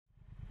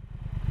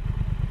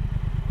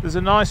There's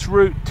a nice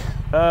route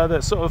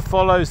that sort of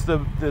follows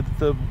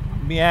the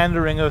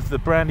meandering of the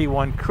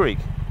Brandywine Creek.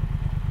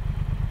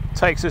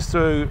 Takes us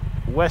through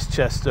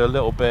Westchester a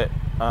little bit,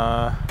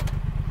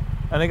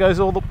 and it goes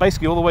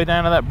basically all the way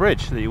down to that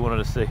bridge that you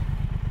wanted to see.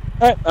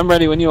 All right, I'm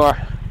ready when you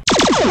are.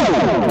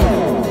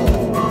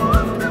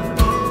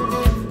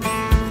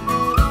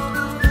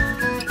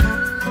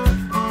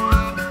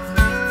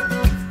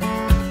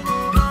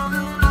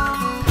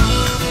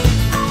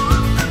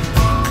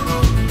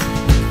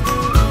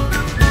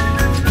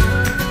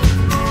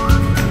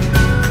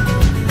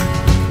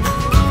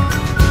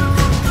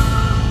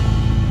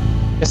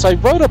 So I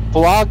wrote a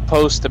blog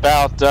post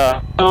about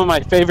some of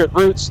my favorite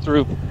routes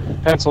through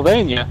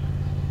Pennsylvania,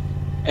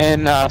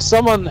 and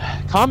someone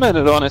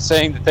commented on it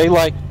saying that they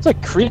it's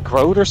like Creek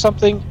Road or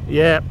something.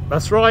 Yeah,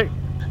 that's right.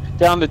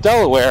 Down to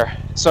Delaware.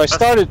 So I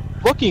started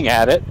looking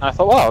at it, and I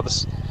thought, wow,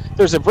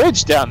 there's a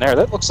bridge down there.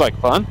 That looks like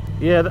fun.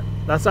 Yeah,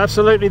 that's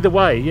absolutely the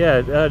way.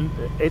 Yeah, and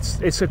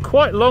it's a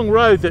quite long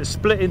road that's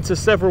split into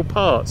several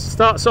parts.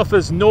 Starts off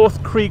as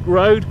North Creek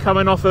Road,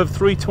 coming off of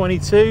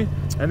 322.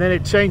 And then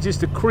it changes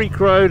to Creek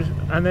Road,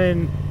 and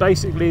then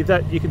basically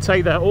that you can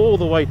take that all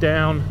the way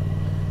down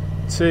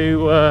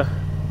to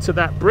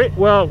that bridge.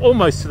 Well,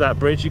 almost to that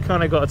bridge. You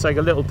kind of got to take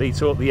a little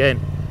detour at the end.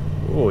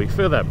 Oh, you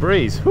feel that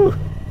breeze. Whew.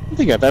 I don't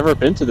think I've ever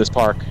been to this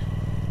park.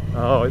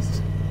 Oh,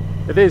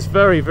 it is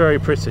very, very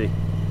pretty,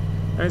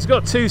 and it's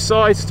got two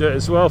sides to it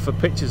as well for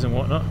pictures and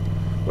whatnot.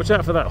 Watch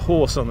out for that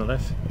horse on the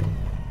left.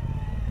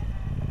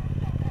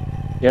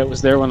 Yeah, it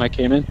was there when I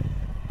came in.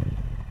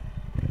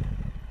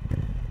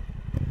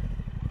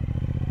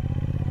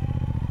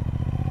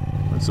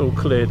 It's all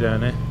clear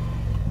down here.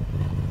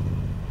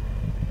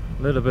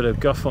 A little bit of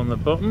guff on the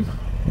bottom.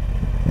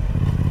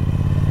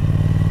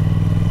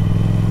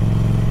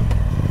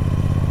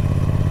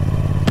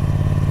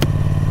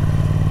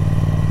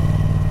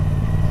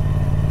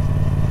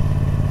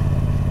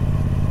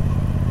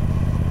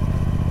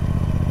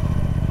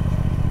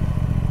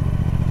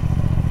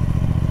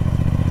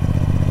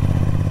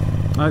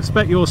 I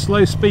expect your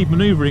slow speed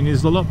manoeuvring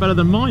is a lot better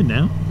than mine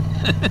now.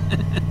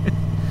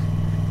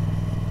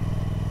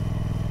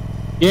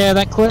 Yeah,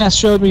 that class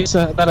showed me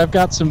that I've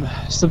got some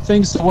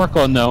things to work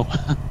on, though.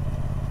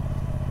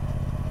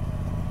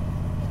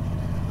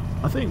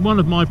 I think one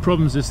of my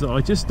problems is that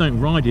I just don't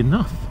ride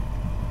enough.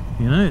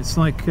 You know, it's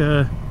like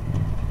there's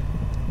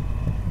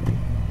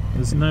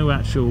no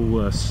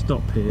actual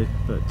stop here,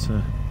 but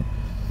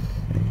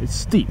it's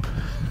steep.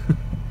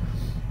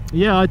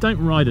 Yeah, I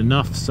don't ride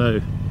enough, so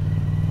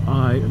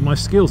my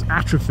skills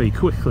atrophy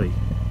quickly.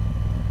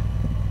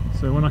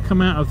 So when I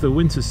come out of the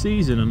winter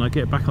season and I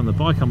get back on the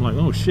bike, I'm like,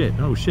 oh shit,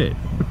 oh shit.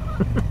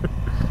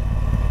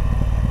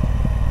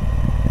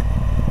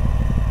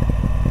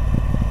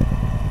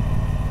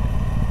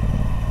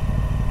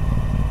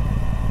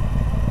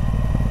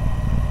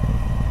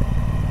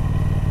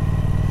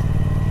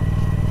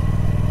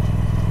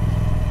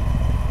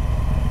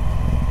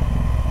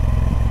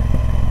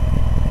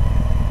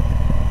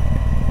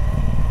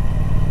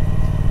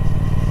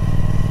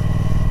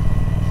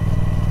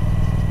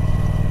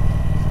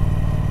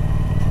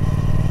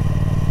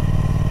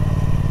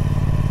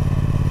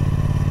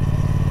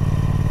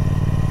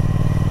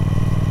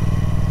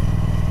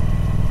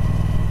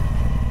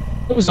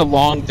 It was a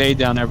long day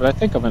down there, but I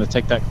think I'm going to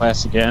take that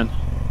class again,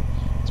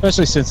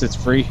 especially since it's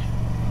free.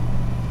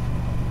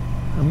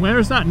 And where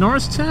is that?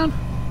 Norristown?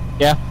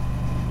 Yeah.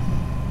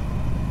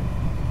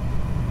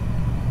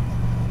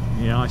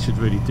 Yeah, I should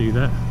really do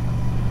that.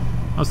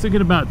 I was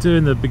thinking about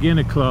doing the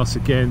beginner class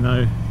again,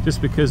 though,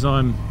 just because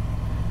I'm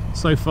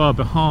so far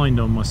behind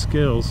on my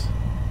skills.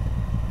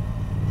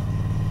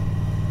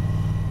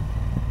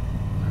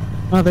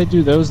 Oh, they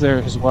do those there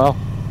as well.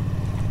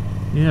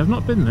 Yeah, I've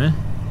not been there.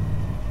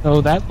 So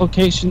that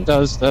location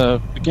does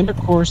the beginner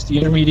course, the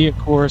intermediate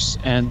course,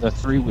 and the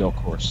three-wheel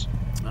course.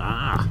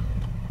 Ah.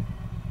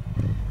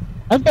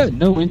 I've got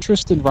no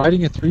interest in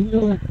riding a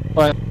three-wheeler,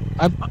 but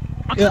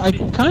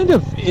I'm kind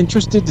of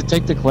interested to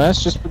take the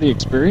class just for the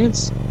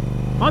experience.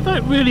 I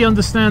don't really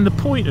understand the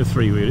point of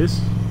three-wheelers.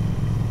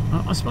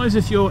 I suppose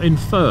if you're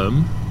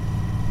infirm,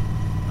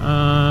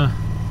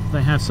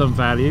 they have some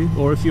value,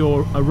 or if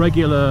you're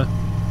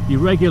you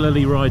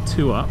regularly ride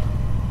two-up.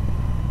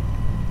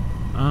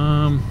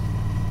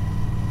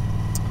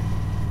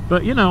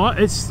 But you know,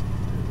 it's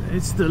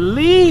the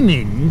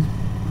leaning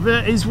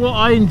that is what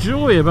I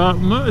enjoy about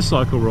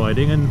motorcycle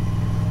riding, and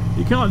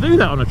you can't do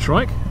that on a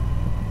trike.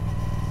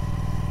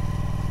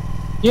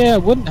 Yeah,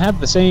 it wouldn't have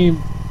the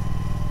same.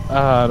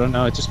 I don't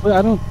know.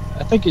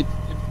 I think it'd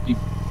be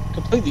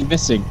completely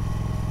missing.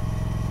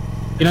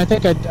 You know, I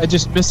think I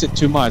just miss it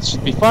too much.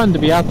 It'd be fun to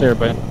be out there,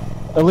 but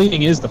the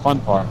leaning is the fun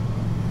part.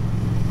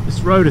 This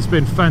road has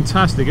been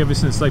fantastic ever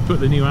since they put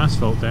the new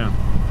asphalt down.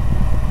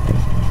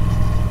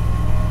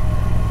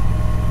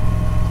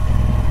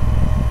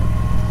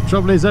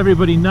 Trouble is,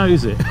 everybody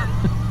knows it.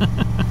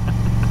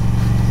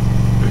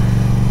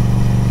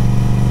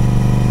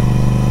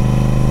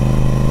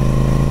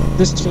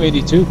 This is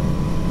 282.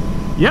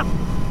 Yep.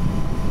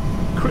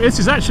 This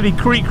is actually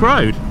Creek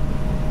Road.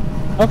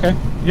 Okay.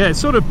 Yeah, it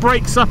sort of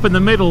breaks up in the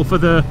middle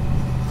for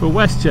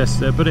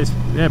Westchester, but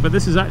but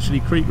this is actually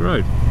Creek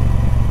Road.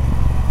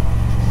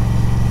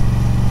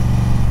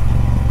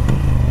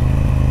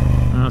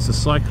 Oh, it's a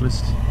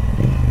cyclist.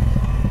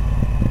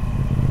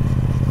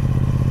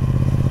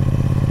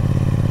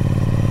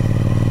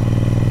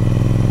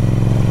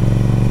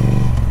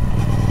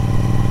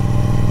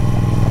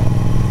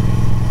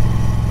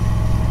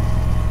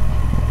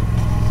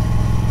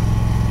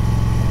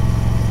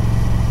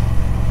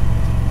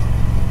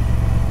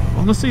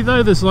 Honestly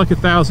though, there's like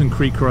 1,000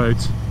 creek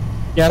roads.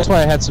 Yeah, that's why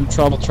I had some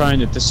trouble trying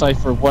to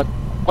decipher what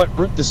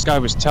route this guy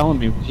was telling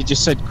me. He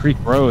just said Creek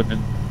Road,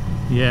 and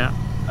yeah,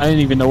 I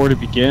didn't even know where to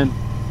begin.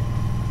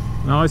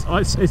 No, it's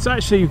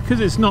actually, because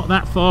it's not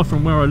that far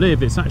from where I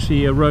live, it's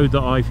actually a road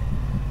that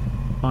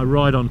I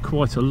ride on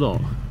quite a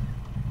lot.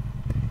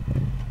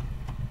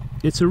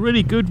 It's a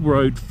really good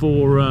road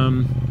for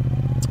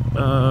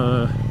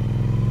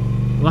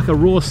like a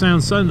Raw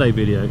Sound Sunday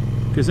video,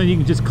 because then you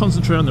can just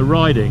concentrate on the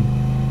riding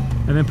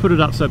and then put it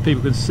up so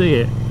people can see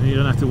it, and you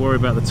don't have to worry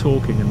about the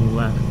talking and all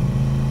that.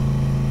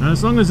 And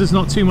as long as there's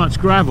not too much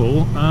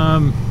gravel,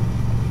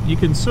 you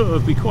can sort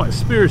of be quite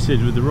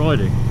spirited with the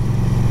riding.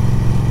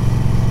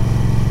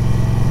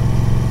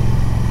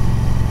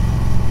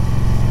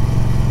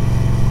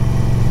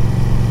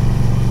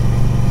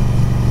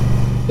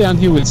 Down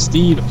here with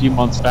Steve a few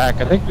months back.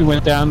 I think we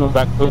went down to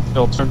about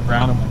Coatesville, turned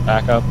around and went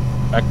back up.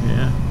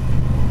 Yeah.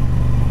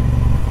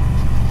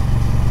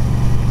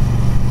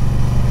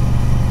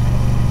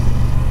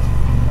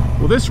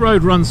 Well, this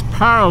road runs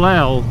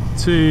parallel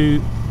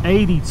to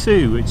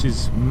 82, which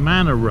is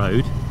Manor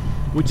Road,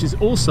 which is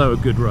also a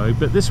good road,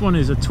 but this one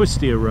is a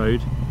twistier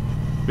road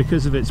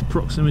because of its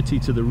proximity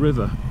to the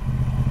river.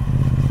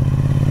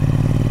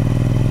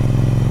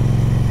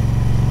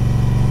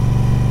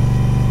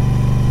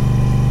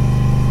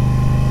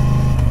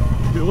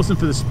 If it wasn't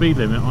for the speed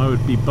limit, I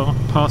would be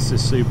past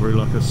this Subaru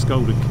like a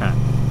scolded cat.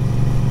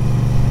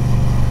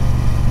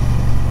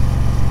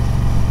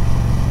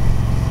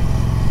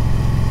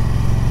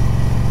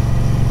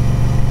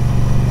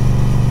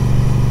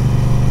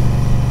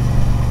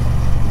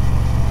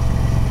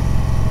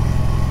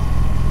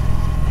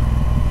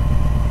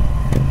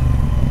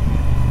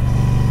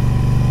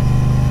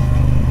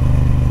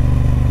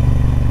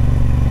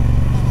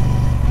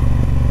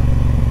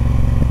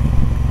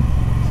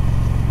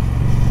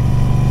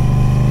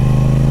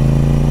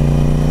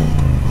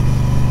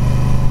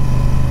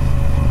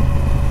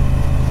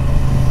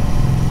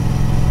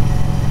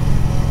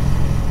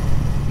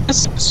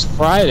 This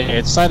Friday,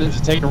 I decided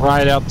to take a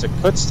ride out to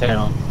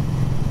Kutztown.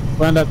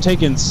 Wound up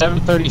taking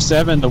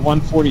 737 to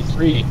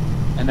 143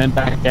 and then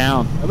back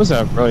down. That was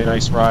a really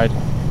nice ride.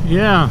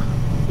 Yeah,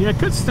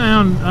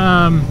 Kutztown.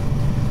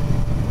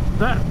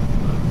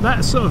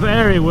 That sort of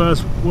area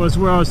was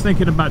where I was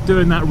thinking about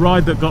doing that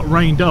ride that got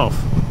rained off,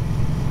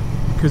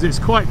 because it's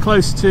quite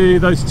close to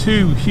those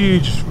two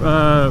huge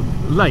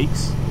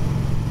lakes,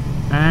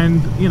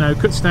 and you know,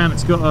 Kutztown,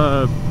 it's got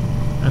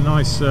a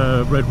nice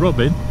Red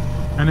Robin.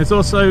 And it's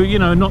also, you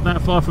know, not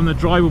that far from the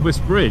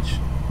Drivewist Bridge.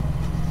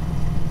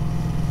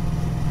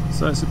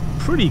 So it's a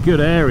pretty good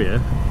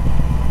area.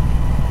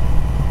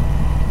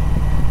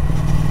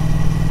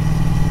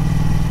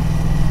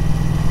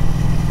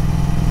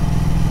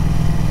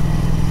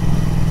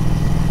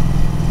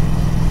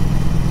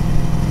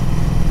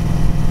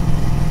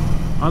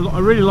 I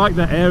really like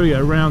that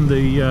area around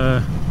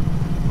the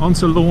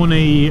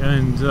Ontelawney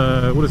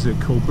and what is it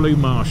called? Blue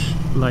Marsh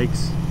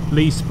Lakes,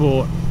 Lee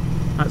Sport,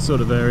 that sort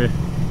of area.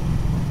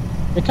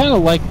 I kind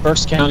of like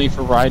Berks County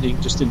for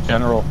riding, just in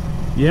general.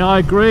 Yeah, I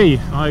agree.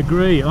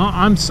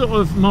 I'm sort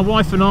of, my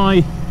wife and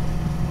I,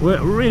 we're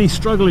really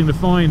struggling to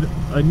find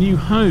a new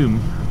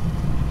home,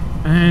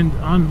 and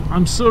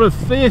I'm sort of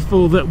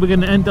fearful that we're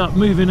going to end up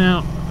moving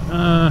out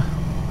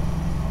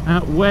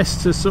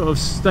west to sort of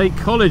State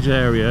College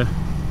area,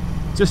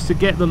 just to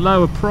get the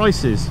lower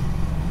prices.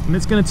 And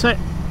it's going to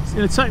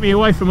take me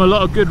away from a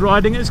lot of good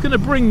riding. It's going to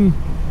bring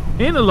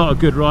in a lot of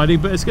good riding,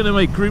 but it's going to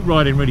make group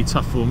riding really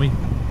tough for me.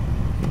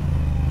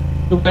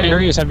 What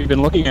areas have you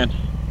been looking at?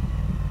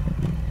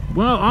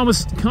 Well, I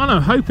was kind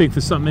of hoping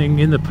for something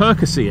in the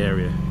Percy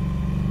area,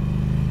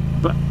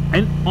 but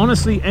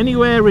honestly,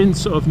 anywhere in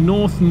sort of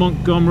North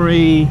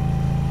Montgomery,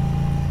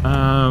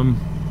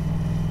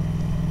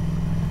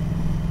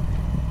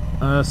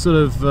 sort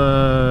of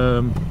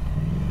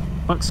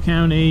Bucks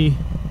County,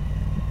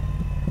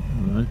 I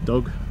don't know,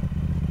 dog,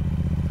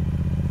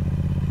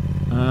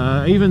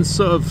 even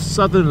sort of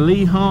southern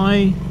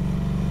Lehigh.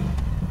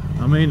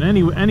 I mean,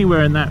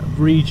 anywhere in that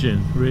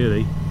region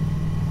really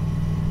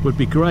would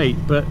be great,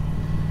 but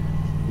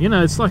you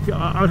know, it's like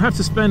I would have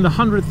to spend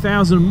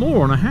 100,000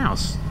 more on a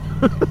house.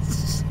 I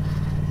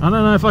don't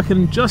know if I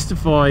can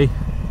justify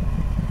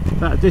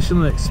that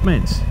additional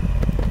expense.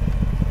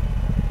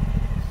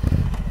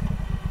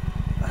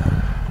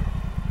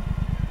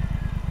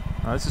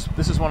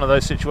 This is one of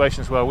those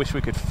situations where I wish we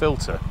could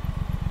filter.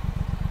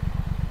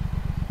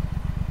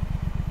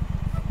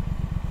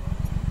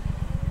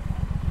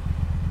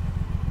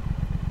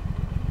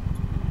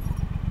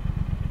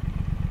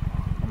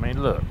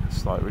 mean, look,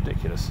 it's like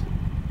ridiculous.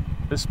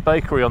 This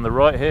bakery on the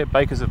right here,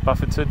 Bakers of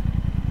Buffington,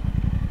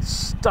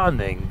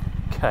 stunning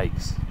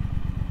cakes.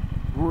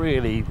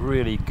 Really,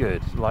 really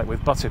good, like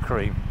with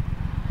buttercream.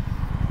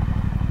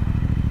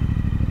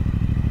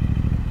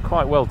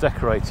 Quite well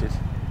decorated.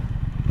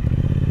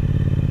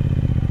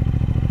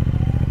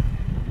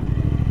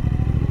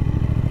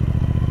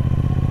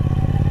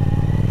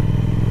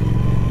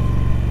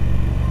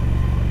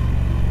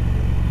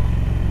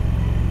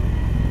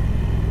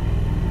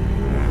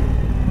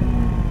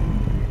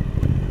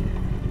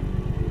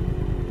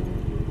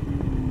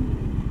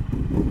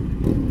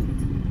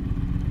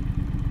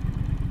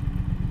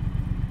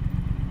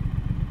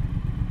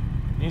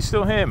 Can you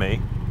still hear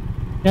me?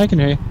 Yeah, I can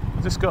hear you.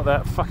 I just got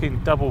that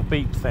fucking double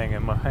beep thing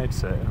in my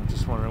headset. I'm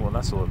just wondering what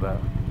that's all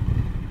about.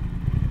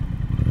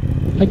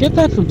 I get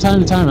that from time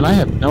to time, and I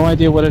have no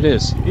idea what it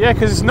is. Yeah,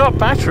 because it's not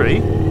battery.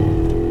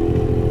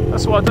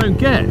 That's what I don't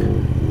get.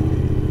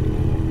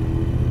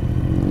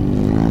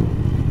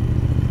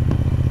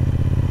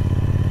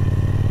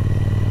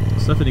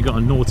 It's definitely got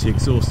a naughty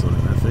exhaust on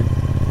it, I think.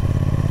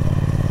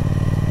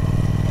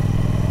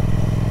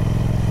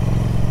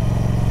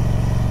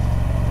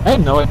 I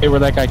had no idea where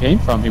that guy came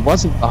from. He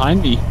wasn't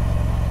behind me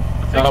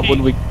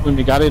when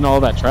we got in all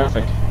that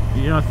traffic.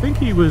 Yeah, I think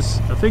he was.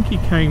 I think he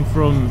came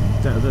from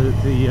the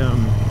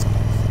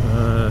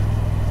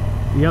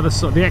other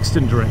side, the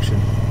Exton direction.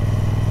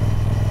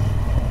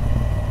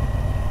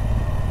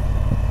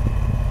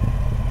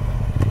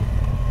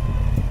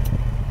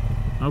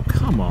 Oh,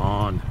 come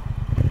on!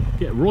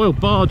 Get Royal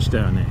Barge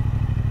down there.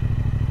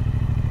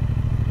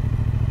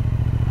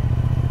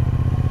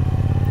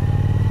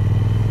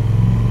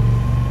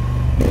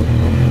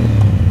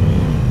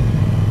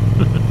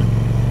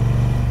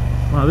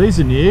 Wow, these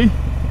are new.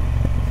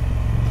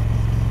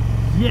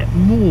 Yet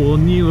more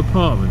new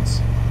apartments.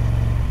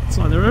 It's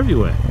like they're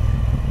everywhere.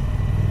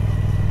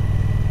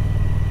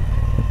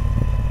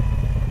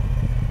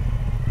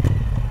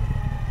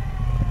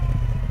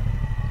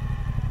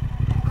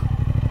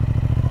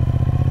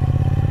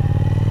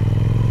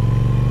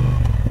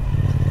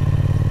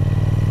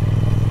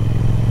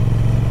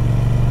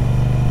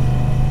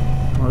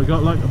 Well, we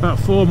got like about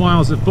 4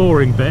 miles of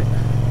boring bit.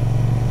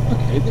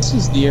 Okay, this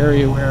is the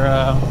area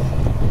where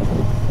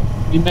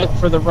we met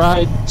for the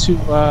ride to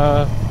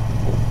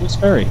Goose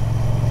Ferry.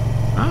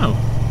 Oh.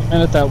 We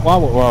met at that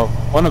Wawa. Well,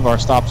 one of our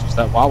stops was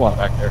that Wawa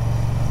back there.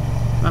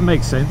 That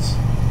makes sense.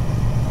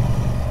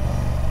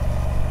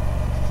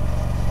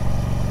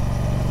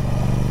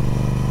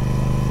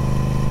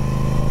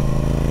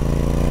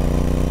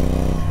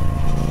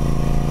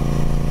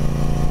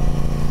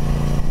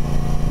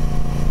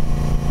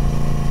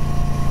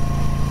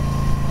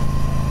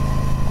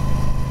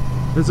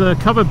 There's a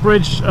covered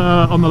bridge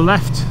on the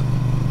left.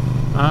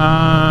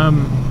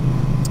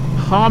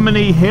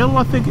 Harmony Hill,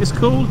 I think it's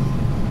called.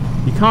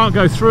 You can't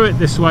go through it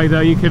this way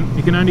though. You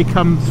can only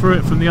come through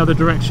it from the other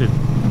direction.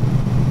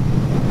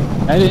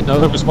 I didn't know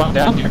there was one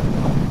down here.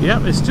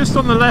 Yep, it's just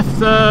on the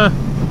left,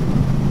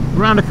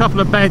 around a couple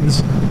of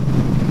bends.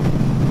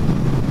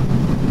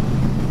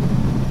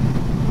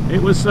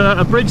 It was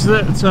a bridge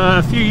that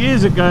a few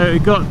years ago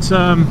it got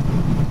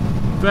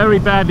very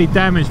badly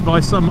damaged by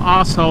some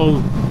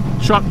arsehole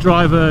truck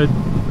driver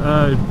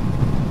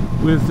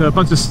with a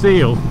bunch of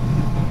steel.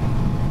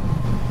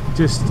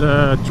 Just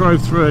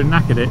drove through and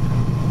knackered it,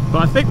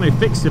 but I think they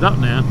fixed it up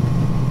now.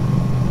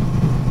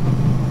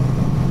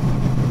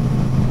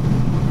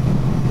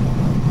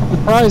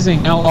 Surprising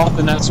how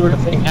often that sort of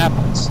thing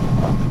happens.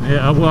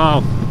 Yeah,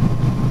 well,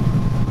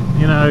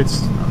 you know,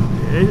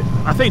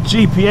 I think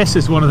GPS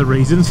is one of the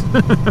reasons.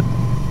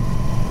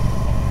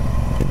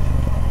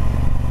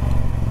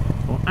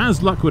 Well,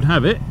 as luck would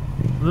have it,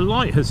 the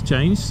light has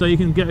changed, so you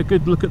can get a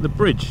good look at the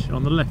bridge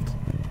on the left.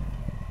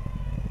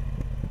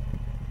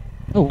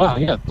 Oh wow,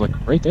 yeah, like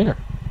right there.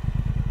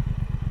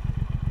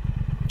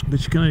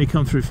 But you can only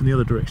come through from the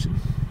other direction.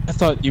 I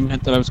thought you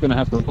meant that I was going to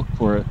have to look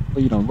for it,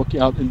 you know, look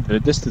out into the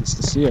distance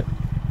to see it.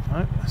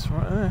 Right, that's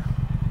right there.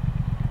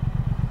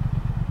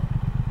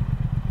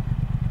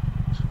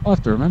 I'll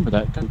have to remember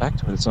that and come back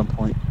to it at some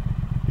point.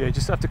 Yeah, you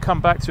just have to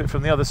come back to it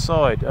from the other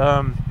side.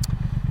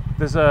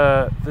 There's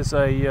a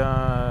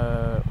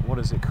what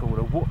is it called?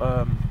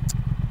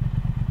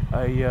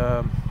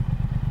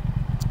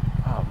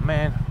 Oh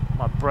man,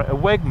 a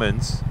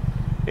Wegmans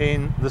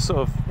in the sort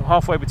of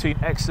halfway between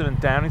Exton and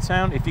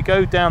Downingtown. If you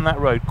go down that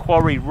road,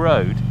 Quarry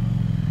Road,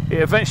 it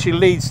eventually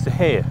leads to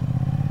here.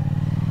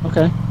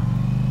 Okay.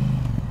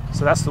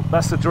 So that's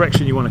the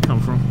direction you want to come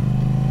from.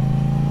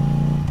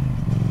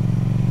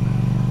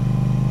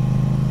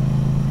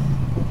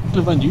 Kind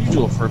of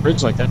unusual for a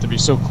bridge like that to be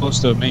so close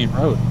to a main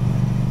road.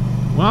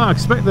 Well, I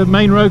expect the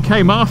main road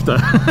came after.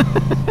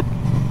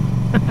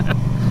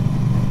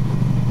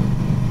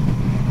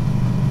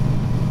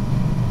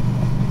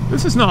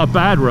 This is not a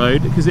bad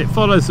road because it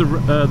follows the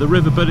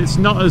river, but it's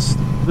not as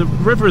the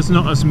river is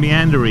not as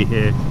meandery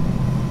here.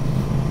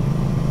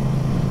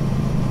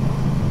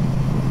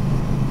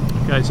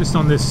 Okay, it's just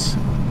on this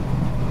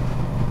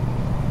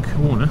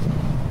corner.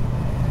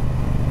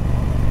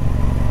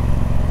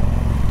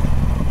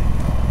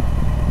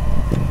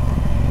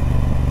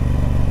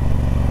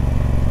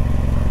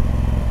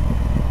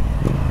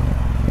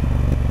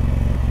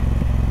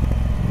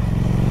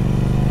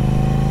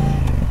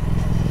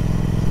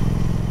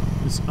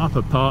 This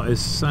upper part is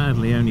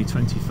sadly only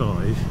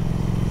 25.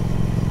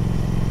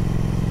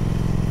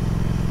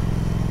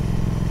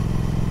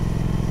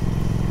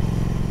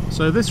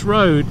 So this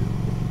road,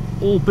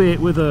 albeit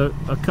with a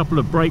couple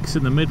of breaks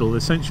in the middle,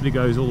 essentially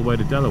goes all the way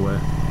to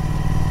Delaware.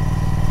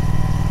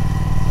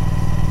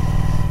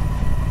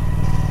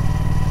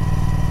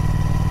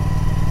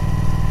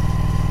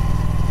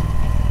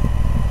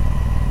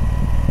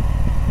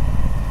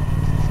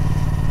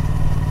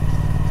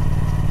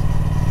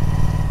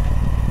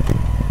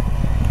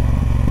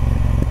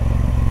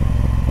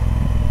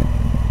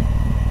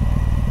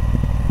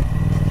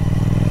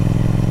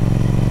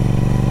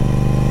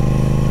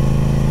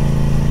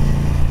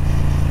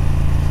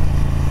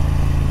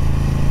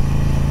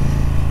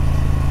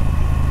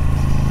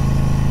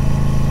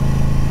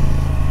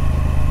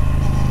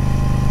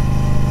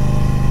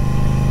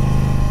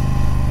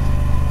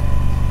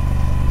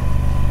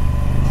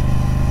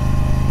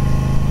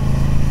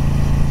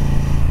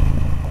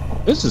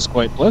 This is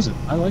quite pleasant.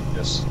 I like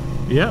this.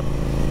 Yep.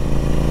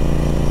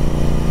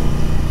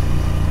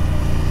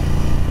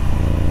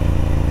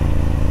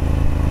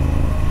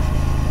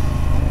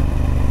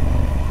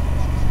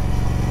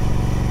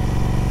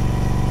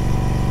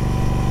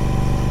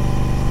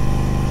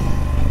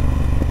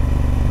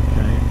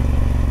 Okay.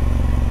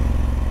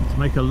 Let's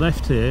make a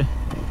left here,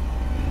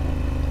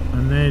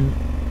 and then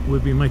we'll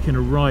be making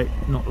a right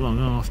not long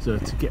after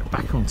to get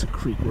back onto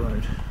Creek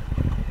Road.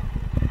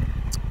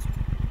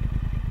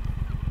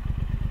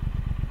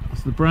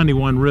 The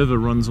Brandywine River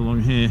runs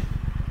along here.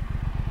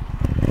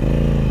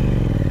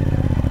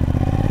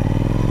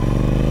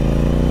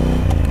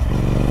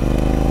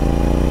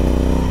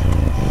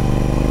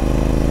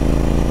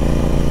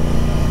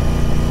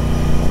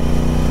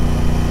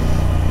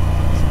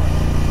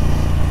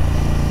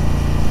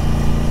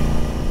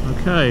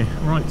 Okay,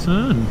 right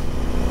turn.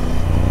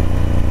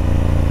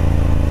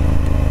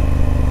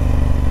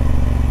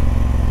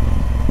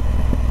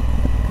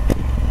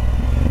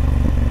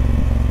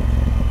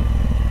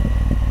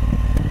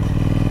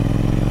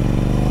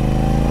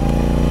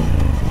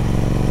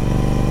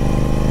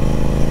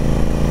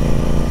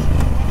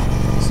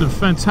 Some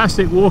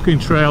fantastic walking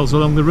trails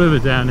along the river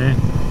down here.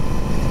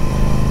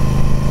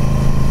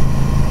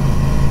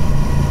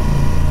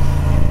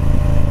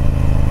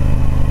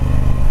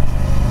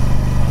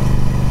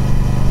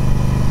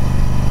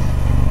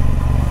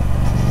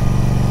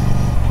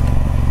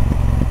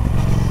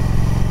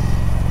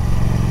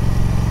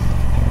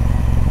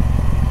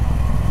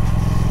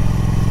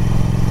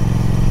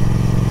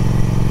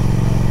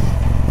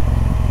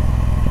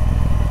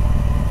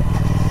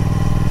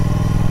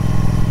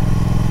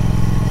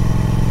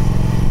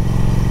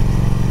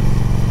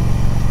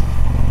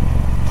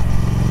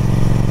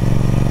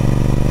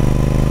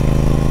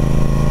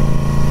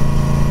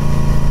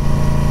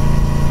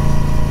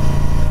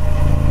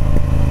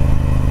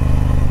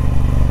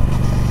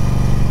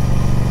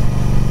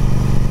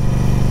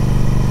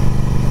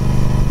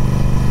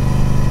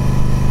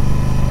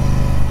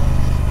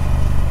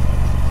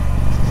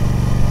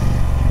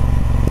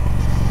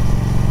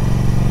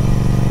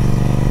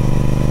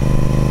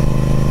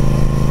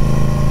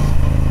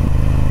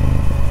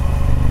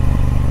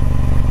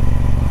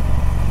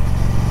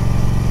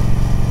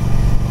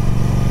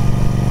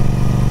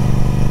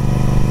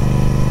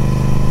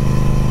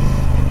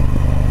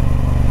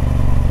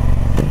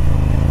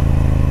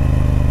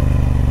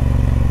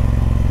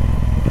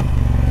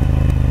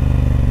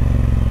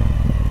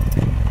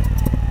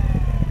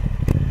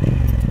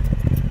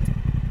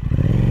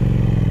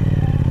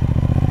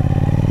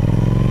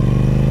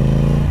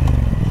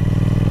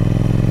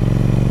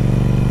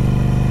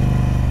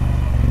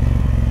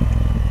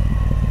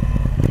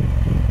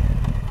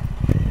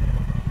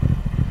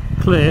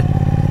 Clear.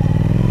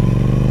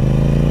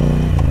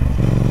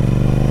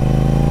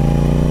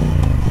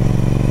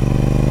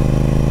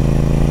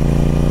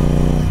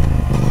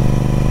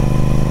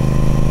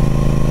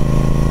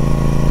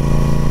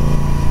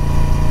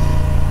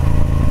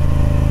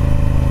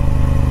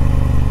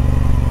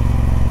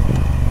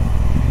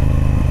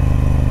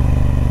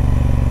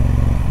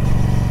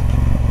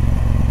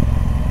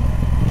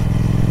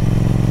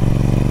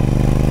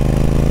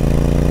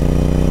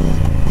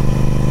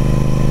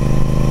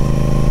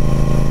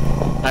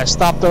 I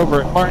stopped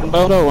over at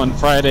TrekkieMoto on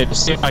Friday to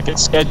see if I could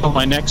schedule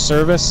my next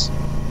service.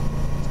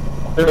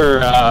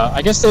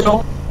 I guess they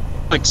don't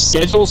like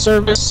schedule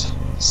service,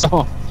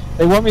 so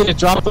they want me to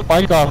drop the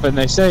bike off, and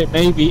they say it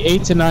may be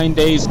 8 to 9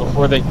 days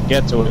before they can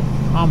get to it.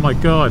 Oh my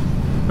god.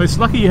 Well, it's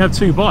lucky you have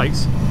two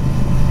bikes.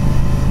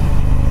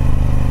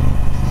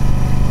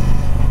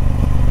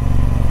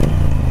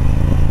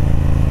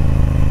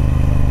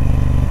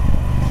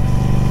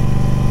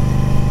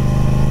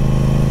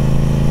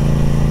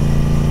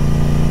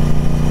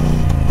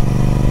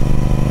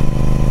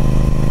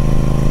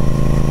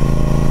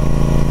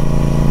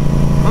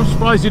 I'm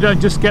surprised you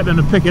don't just get them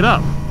to pick it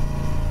up.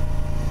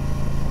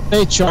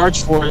 They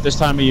charge for it this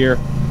time of year.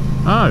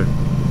 Oh.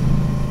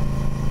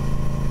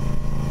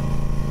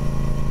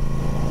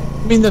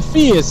 I mean, the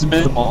fee is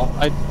minimal.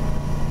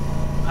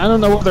 I don't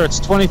know whether it's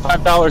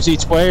 $25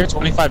 each way or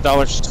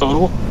 $25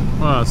 total.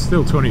 Well, it's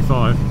still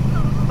 25.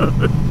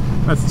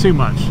 That's too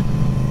much.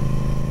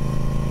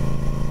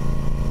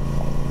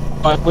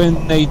 But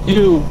when they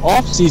do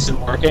off-season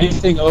work,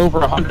 anything over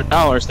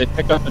 $100, they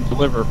pick up and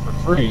deliver for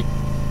free.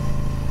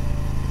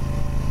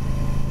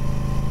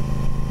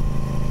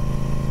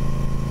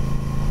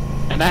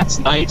 And that's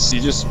nice.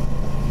 You just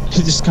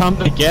come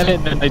to get it,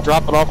 and then they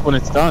drop it off when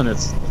it's done.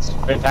 It's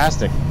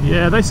fantastic.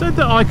 Yeah, they said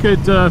that I could,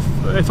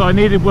 if I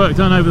needed work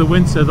done over the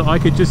winter, that I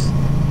could just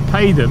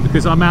pay them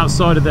because I'm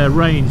outside of their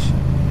range,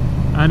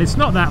 and it's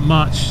not that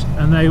much,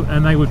 and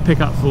they would pick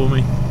up for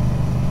me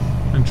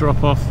and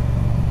drop off.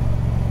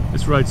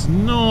 This road's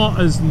not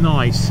as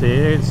nice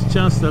here. It's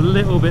just a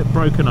little bit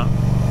broken up.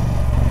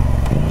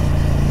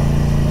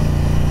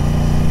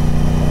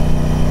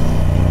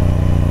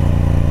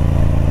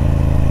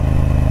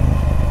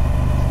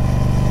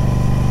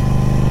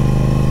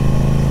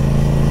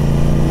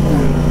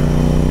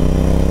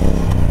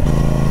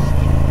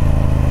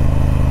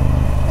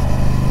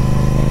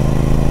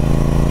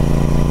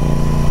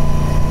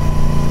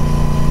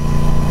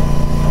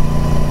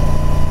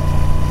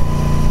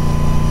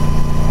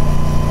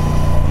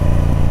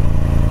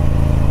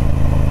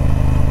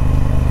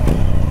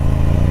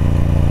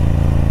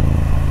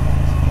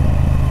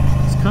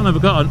 Kind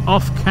of got an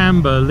off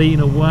camber lean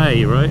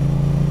away, right?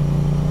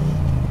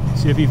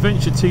 So if you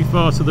venture too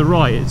far to the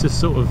right, it just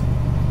sort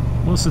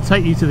of wants to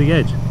take you to the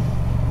edge.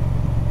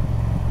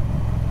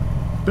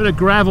 Bit of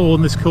gravel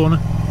on this corner.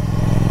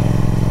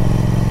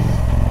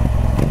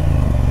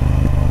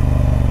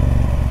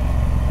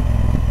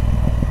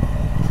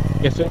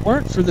 If it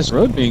weren't for this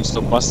road being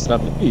so busted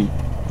up, it'd be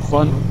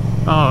fun.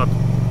 Oh,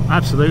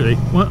 absolutely.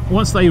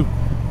 Once they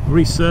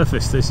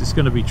resurface this, it's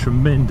going to be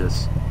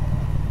tremendous.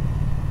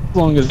 As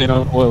long as they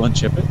don't oil and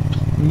chip it.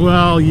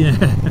 Well, yeah.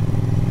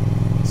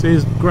 See,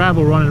 there's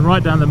gravel running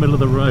right down the middle of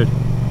the road.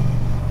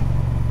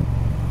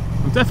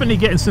 I'm definitely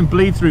getting some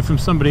bleed through from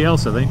somebody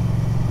else, I think.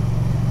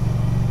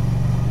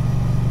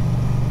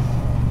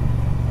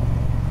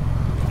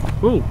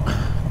 Ooh,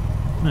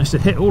 managed to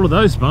hit all of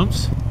those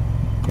bumps.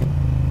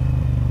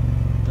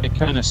 They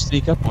kind of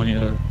sneak up on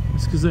you.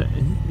 It's because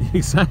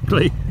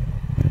exactly.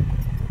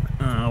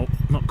 Oh,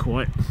 not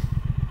quite.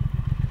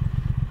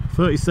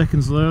 30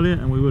 seconds earlier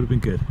and we would have been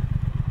good.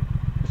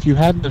 If you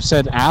hadn't have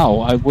said ow,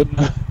 I wouldn't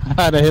have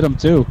had to hit him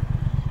too.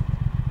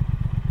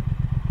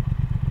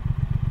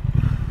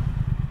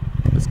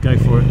 Let's go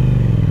for it.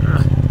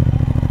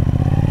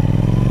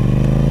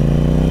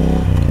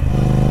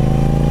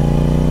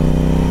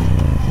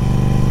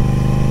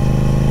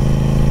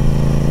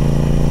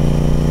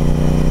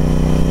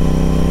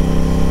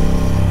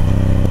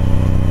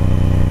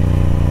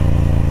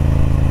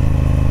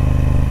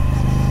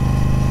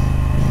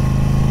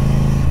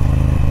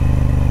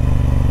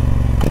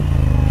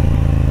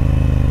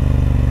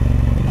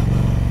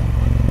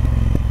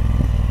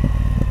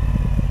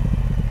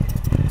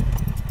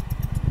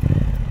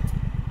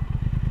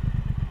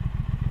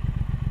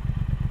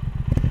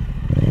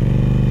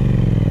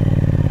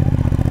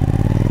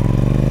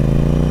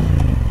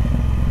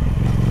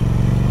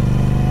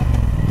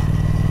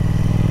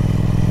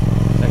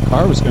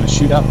 Car was going to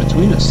shoot out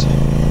between us.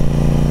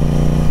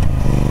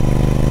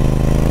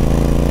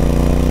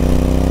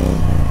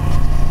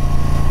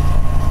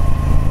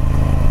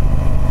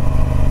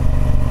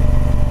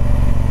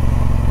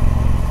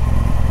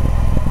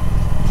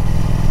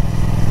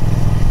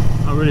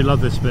 I really love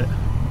this bit.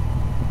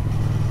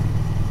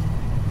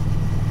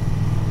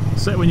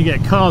 Except when you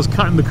get cars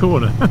cutting the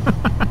corner.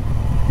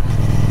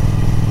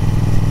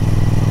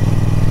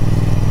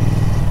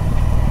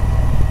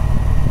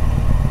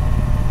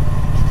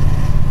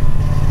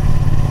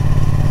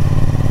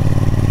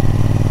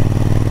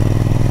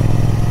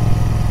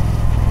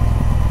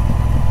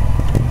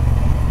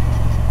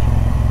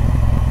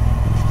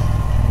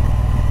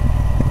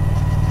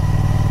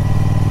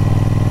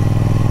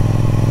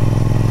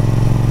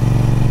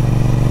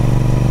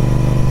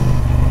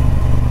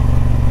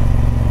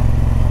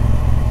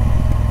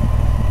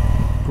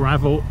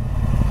 Gravel.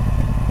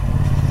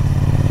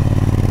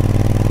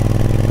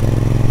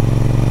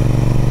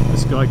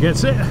 This guy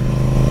gets it.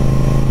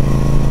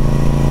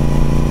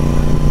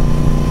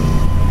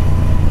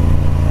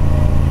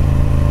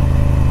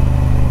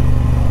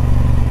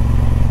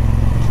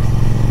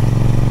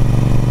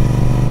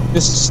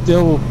 This is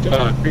still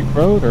Creek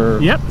Road, or?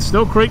 Yep,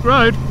 still Creek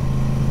Road.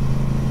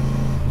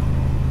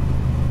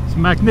 It's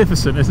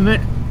magnificent, isn't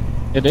it?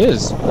 It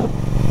is.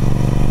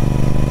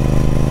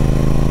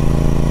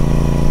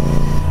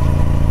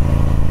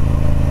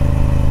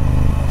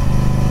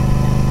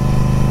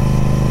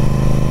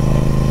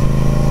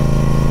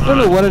 I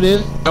don't know what it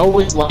is. I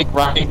always like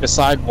riding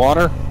beside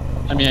water.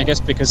 I mean, I guess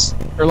because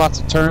there are lots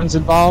of turns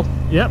involved.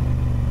 Yep,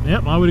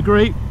 I would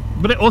agree.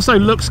 But it also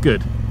looks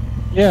good.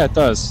 Yeah, it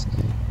does.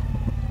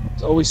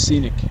 It's always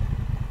scenic.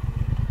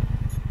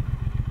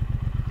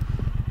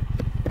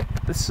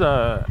 This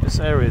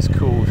area is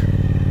called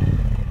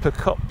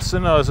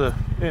Pocopson as an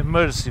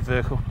emergency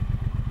vehicle.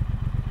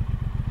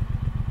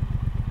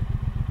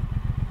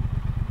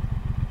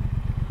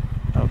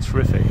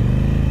 terrific.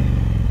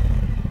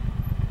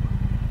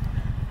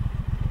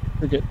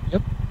 You're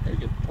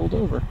getting pulled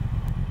over.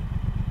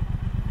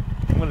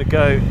 I'm going to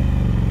go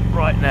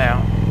right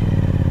now.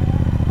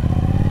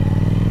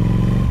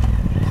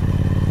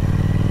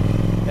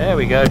 There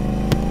we go.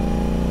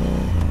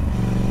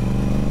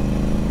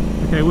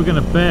 Okay, we're going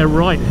to bear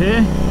right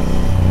here.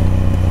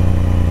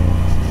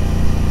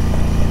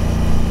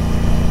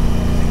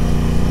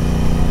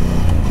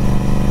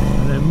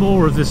 And then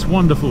more of this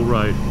wonderful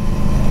road.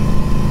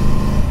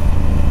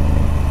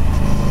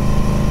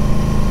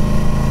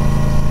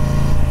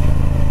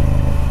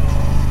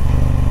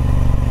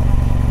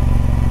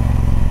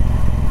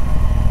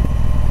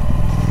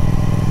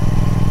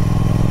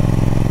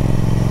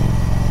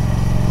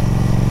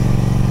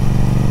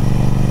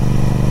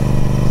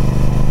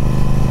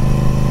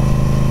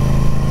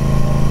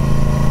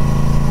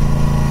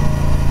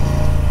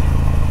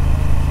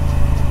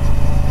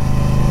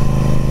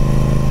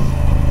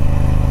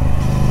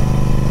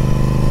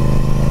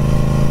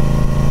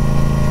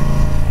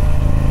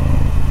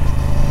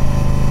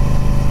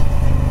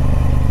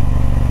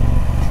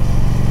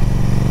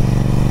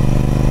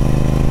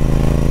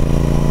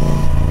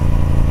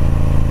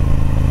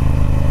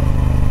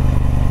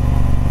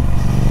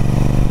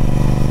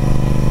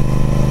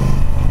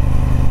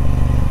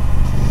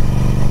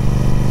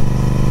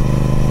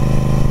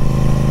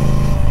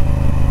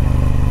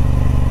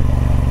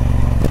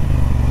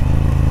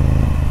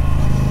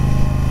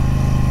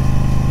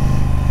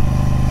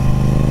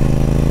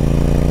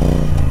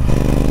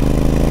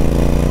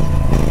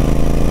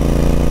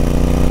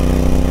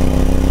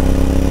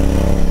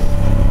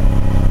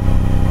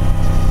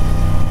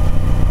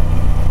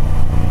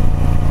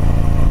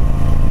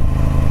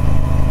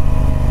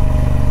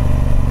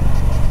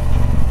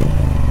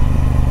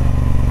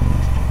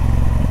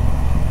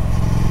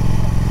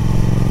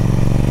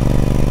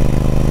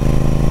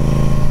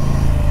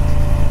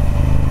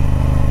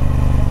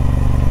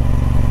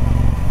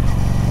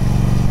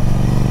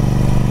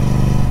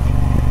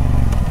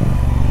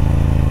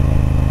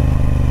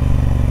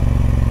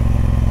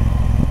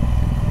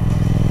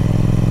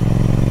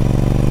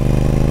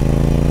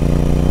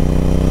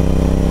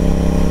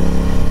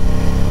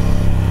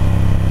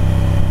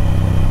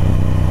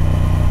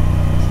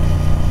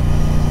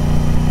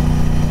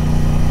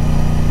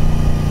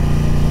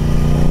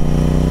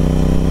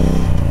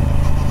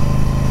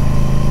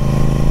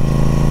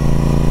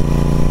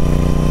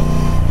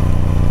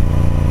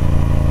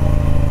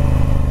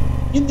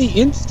 In the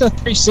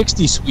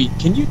Insta360 suite,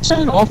 can you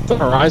turn off the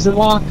horizon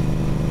lock?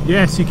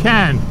 Yes, you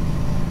can.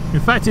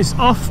 In fact, it's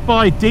off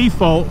by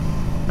default,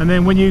 and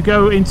then when you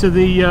go into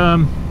the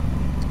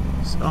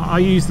I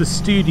use the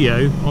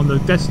studio on the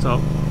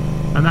desktop,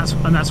 and that's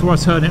where I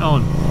turn it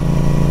on.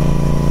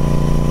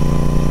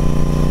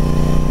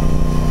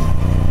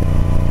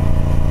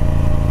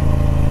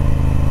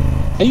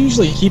 I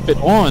usually keep it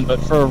on,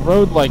 but for a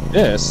road like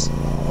this,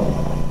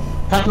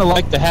 kind of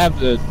like to have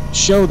the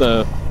show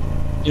the,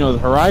 you know, the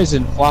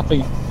horizon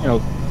flopping, you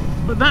know.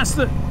 But that's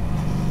the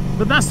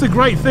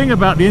great thing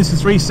about the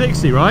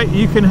Insta360, right?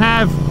 You can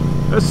have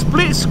a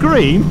split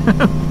screen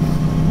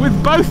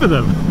with both of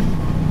them.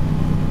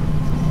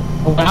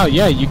 Oh wow,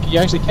 yeah, you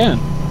actually can.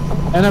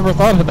 I never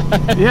thought of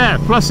that. Yeah,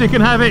 plus you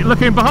can have it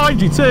looking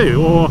behind you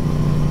too, or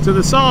to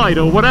the side,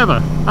 or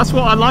whatever. That's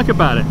what I like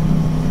about it.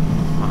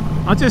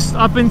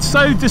 I've been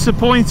so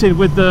disappointed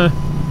with the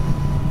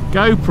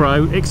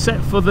GoPro,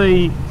 except for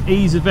the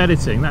ease of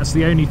editing. That's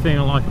the only thing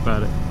I like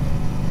about it.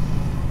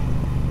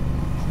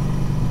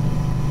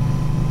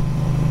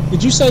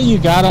 Did you say you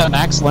got a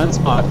max lens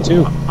mod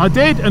too? I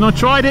did, and I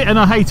tried it and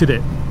I hated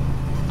it.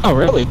 Oh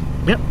really?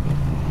 Yep.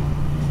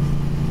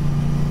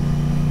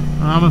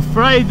 I'm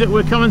afraid that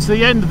we're coming to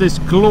the end of this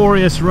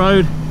glorious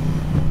road.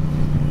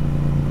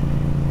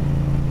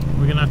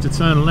 We're going to have to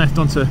turn left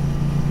onto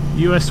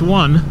US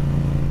 1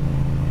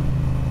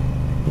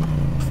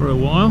 for a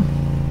while.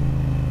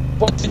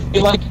 What did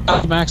you like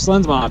about the max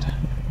lens mod?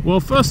 Well,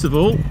 first of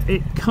all,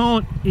 it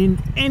can't in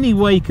any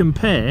way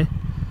compare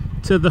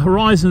to the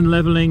horizon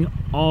leveling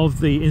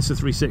of the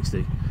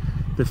Insta360.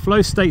 The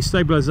flow state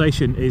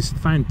stabilization is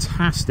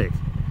fantastic,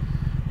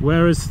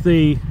 whereas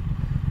the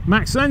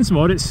max lens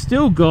mod, it's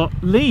still got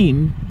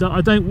lean that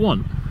I don't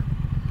want.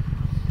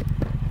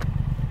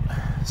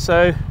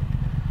 So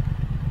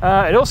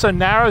it also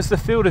narrows the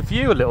field of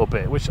view a little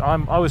bit, which I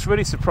was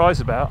really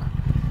surprised about.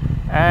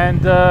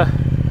 And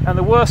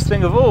the worst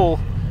thing of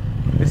all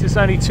is it's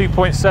only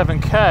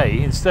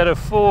 2.7K instead of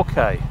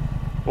 4K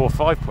or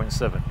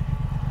 5.7.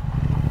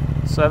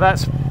 So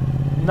that's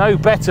no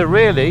better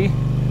really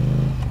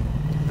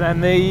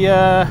than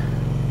the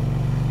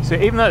so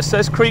even though it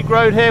says Creek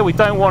Road here, we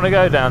don't want to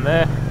go down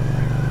there.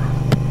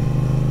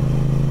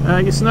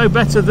 It's no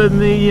better than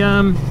the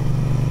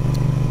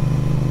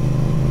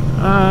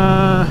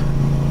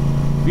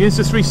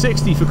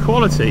Insta360 for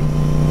quality.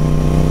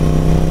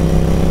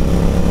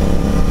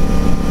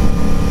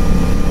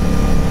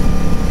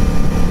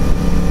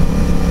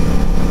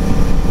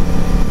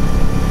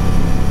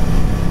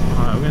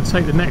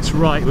 Take the next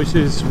right, which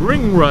is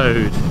Ring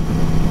Road.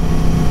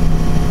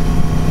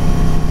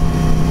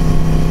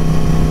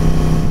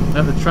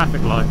 at the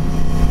traffic light.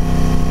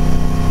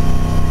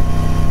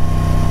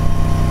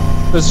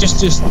 Is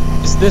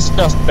this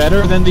just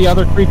better than the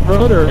other creek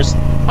road, or is...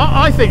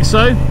 I think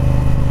so.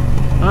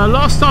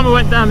 Last time I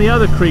went down the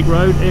other creek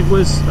road, it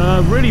was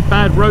really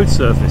bad road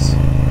surface.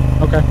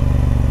 Okay.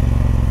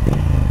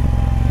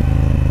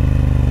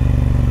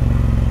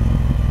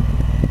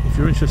 If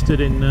you're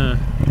interested in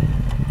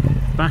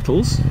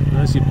battles,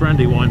 there's your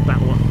Brandywine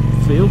battle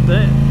field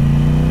there.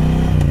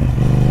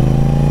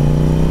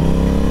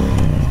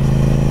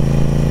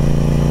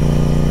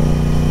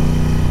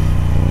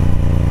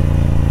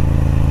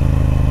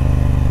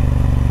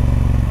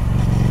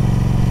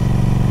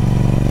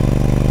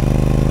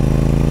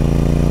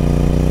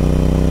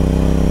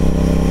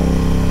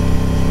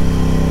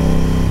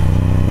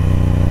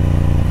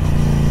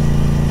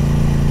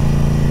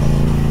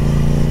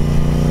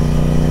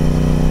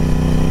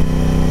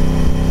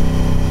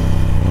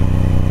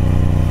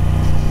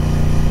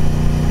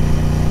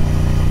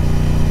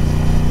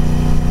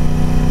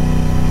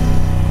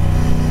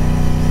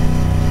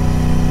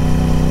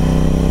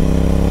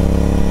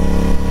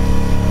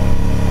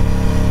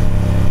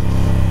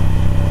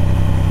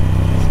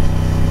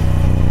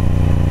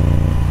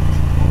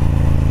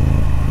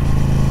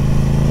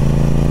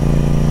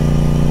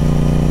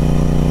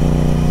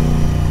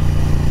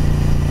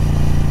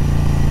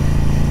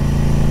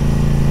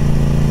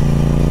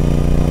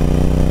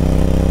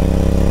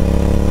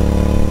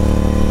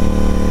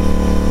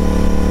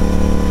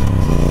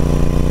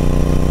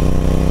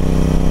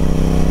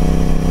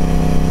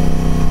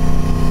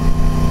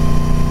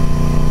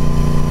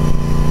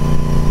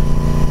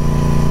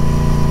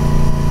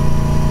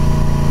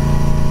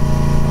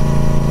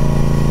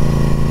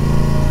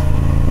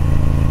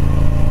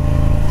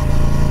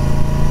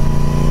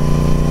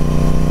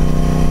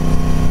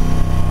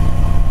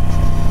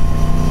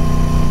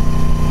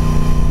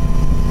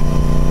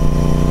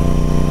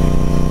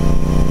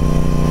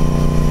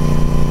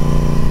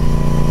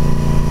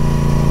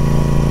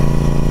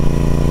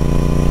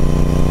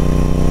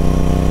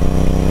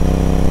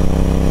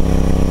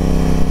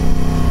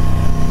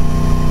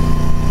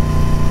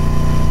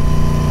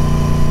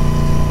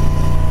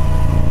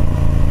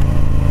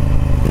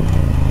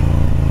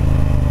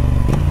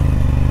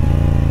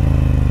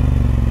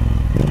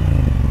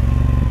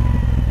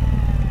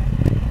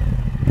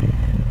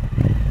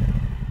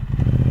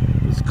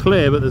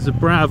 Clear, but there's a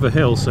brow of a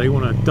hill, so you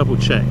want to double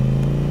check.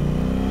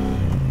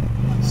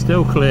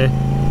 Still clear.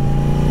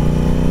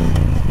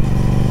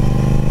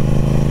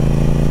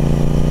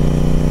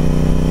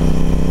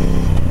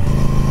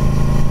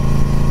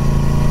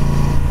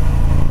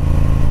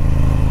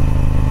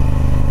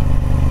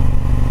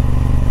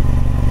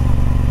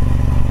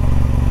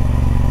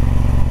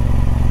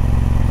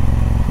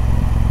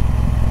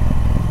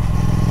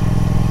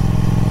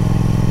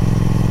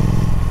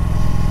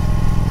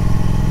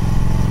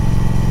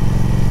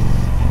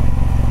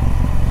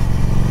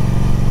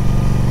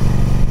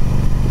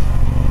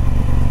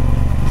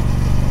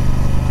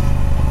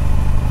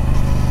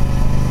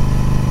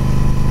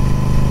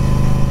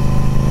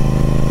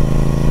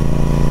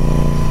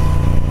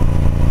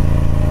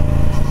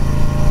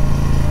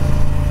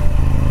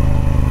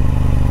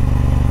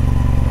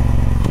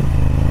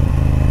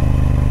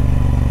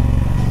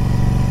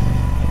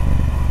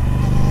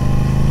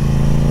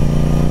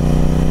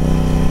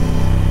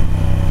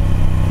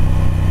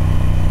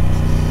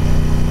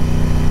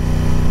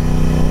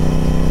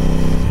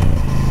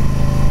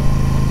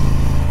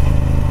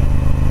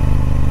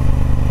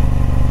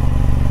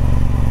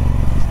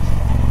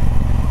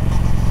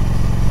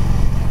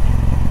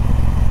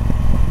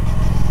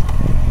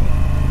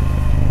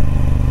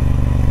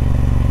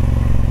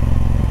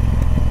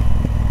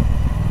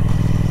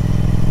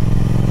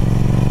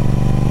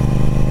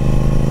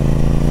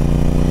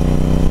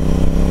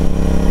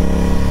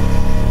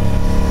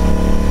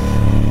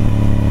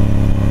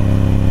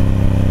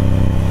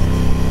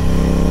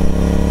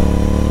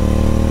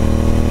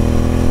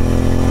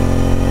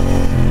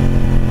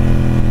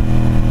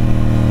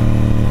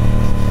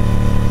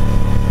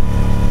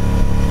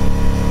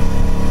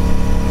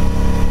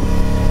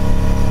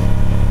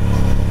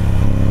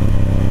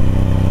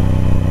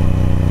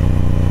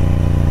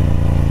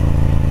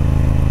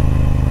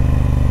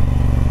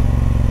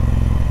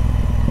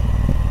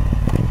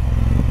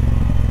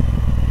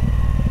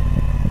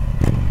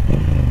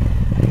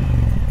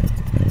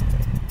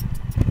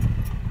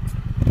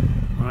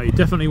 You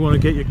definitely want to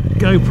get your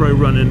GoPro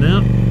running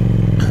now.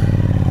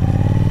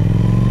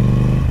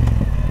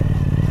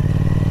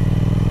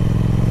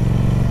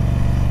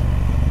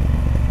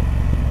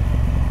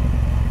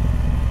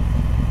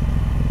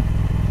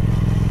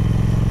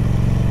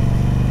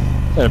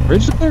 Is that a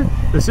bridge up there?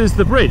 This is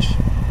the bridge.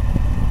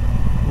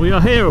 We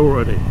are here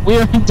already. We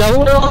are in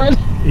Delaware already?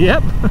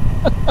 Yep.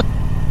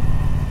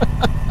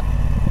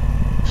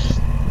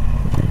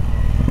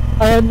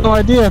 I had no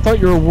idea. I thought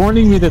you were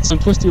warning me that some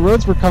twisty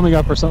roads were coming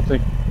up or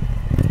something.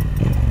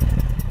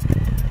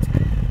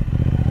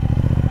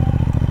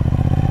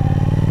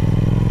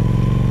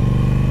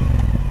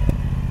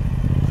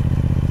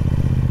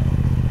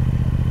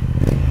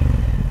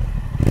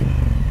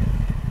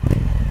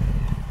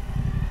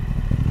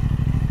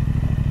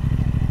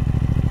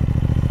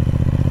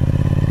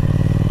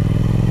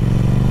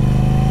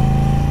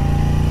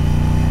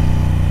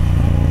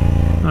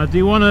 do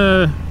you want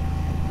to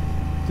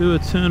do a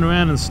turn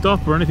around and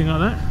stop or anything like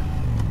that?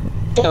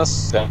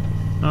 Yes.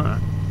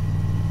 Alright.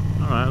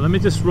 Alright, let me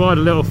just ride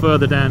a little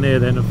further down here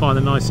then and find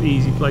a nice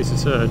easy place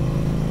to turn.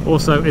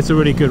 Also, it's a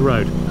really good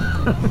road.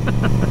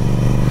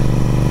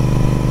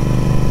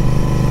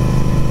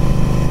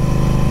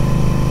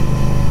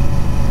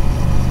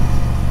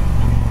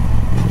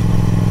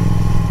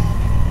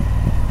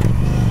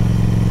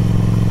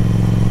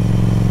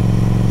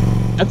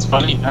 That's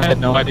funny. I had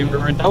no idea we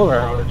were in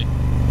Delaware already.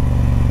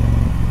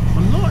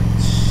 I'm not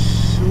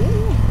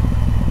sure.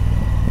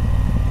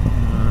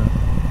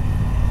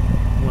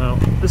 Well,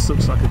 this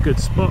looks like a good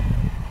spot.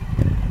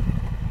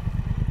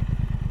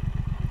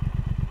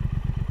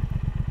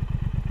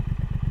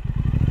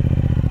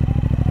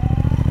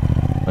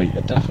 Oh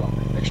yeah,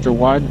 definitely. Extra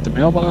wide with the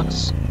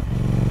mailbox.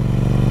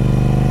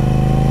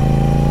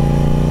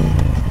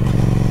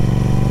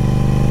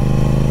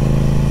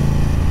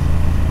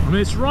 I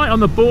mean, it's right on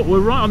the border.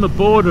 We're right on the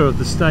border of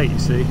the state, you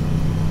see.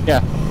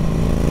 Yeah.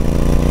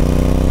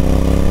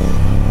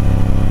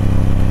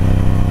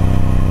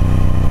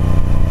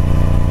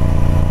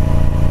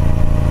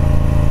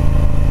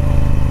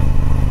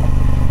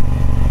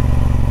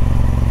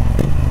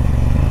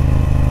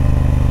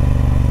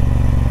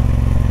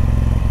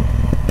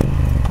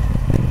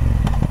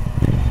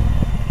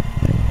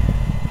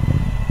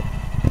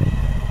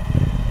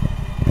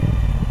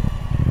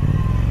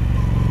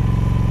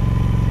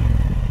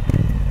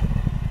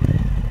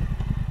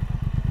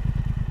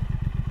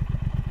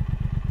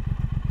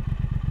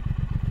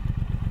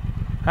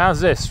 How's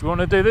this? You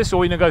want to do this, or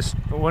we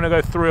want to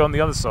go through on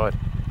the other side?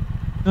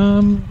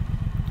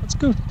 Let's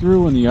go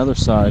through on the other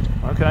side.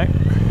 Okay.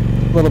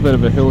 A little bit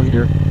of a hill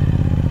here.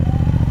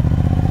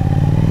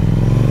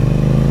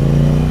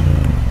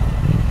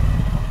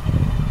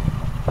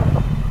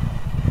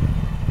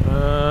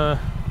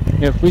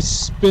 Yeah, if we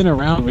spin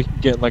around, we can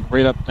get like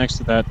right up next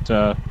to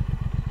that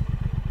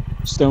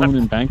stone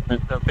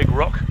embankment. That big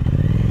rock.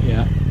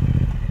 Yeah.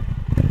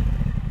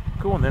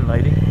 Go on then,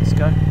 lady. Let's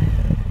go.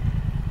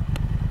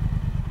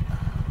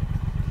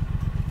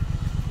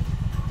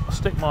 I'll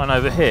stick mine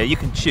over here. You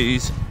can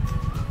choose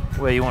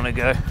where you want to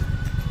go.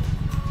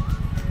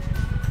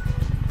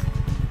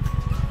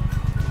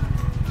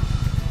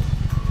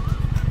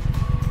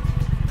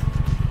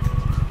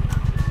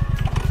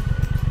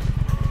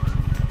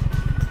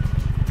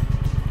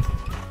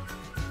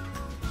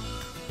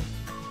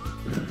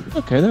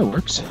 Okay, that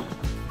works.